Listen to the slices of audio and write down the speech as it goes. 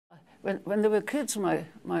when they were kids,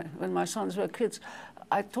 when my sons were kids,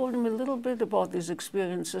 I told them a little bit about these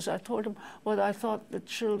experiences. I told them what I thought the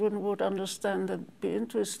children would understand and be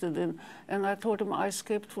interested in. And I told them I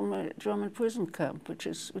escaped from a German prison camp, which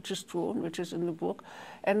is true and which is in the book.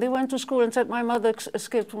 And they went to school and said, my mother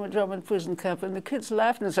escaped from a German prison camp. And the kids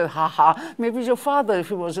laughed and said, ha ha, maybe your father if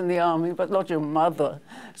he was in the army, but not your mother.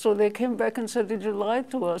 So they came back and said, did you lie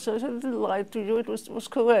to us? I said, I didn't lie to you, it was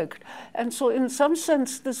correct. And so in some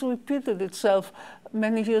sense, this repeated itself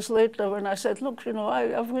many years later when I said, look, you know,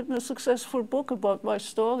 I've written a successful book about my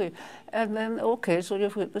story. And then, okay, so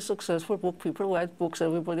you've written a successful book. People write books.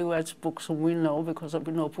 Everybody writes books whom we know because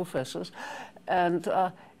we know professors. And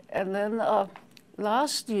then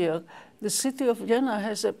last year, the city of Vienna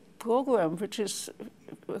has a program, which is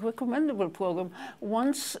a recommendable program.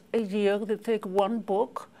 Once a year, they take one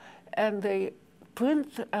book and they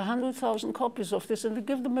print 100,000 copies of this and they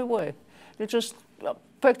give them away. They just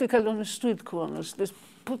practically on the street corners. They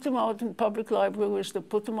put them out in public libraries, they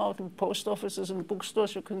put them out in post offices and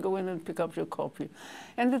bookstores. You can go in and pick up your copy.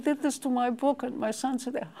 And they did this to my book, and my son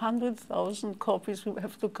said, 100,000 copies, we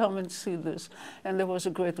have to come and see this. And there was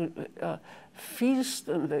a great feast,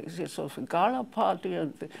 and there's sort of a gala party,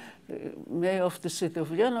 and the mayor of the city of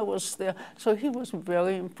Vienna was there. So he was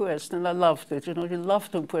very impressed, and I loved it. You know, you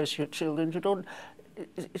love to impress your children. You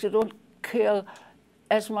don't care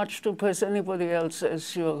as much to impress anybody else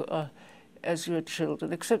as your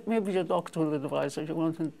children, except maybe your doctoral advisor. You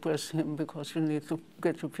want to impress him because you need to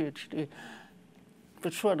get your PhD.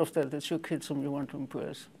 But short of that, it's your kids whom you want to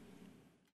impress.